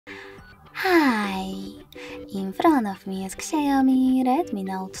Hi! In front of me is Xiaomi Redmi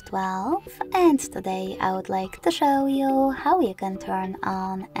Note 12, and today I would like to show you how you can turn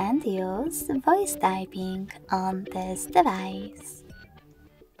on and use voice typing on this device.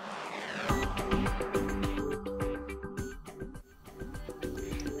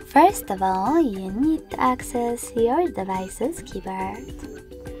 First of all, you need to access your device's keyboard.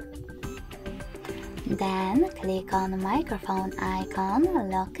 Then click on the microphone icon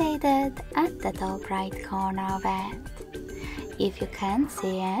located at the top right corner of it. If you can't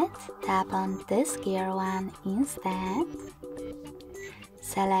see it, tap on this gear one instead.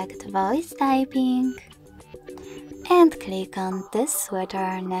 Select voice typing and click on this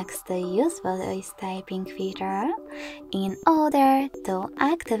switcher next to use voice typing feature in order to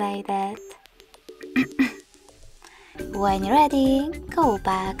activate it. When you're ready, go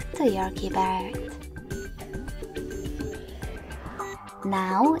back to your keyboard.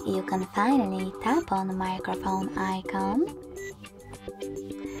 Now you can finally tap on the microphone icon.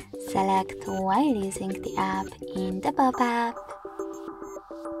 Select while using the app in the pop-up.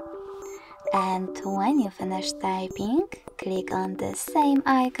 And when you finish typing, click on the same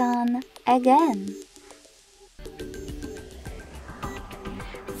icon again.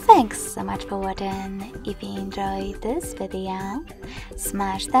 Thanks so much for watching. If you enjoyed this video,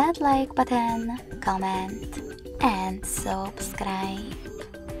 smash that like button, comment, and subscribe.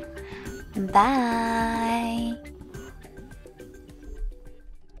 Bye!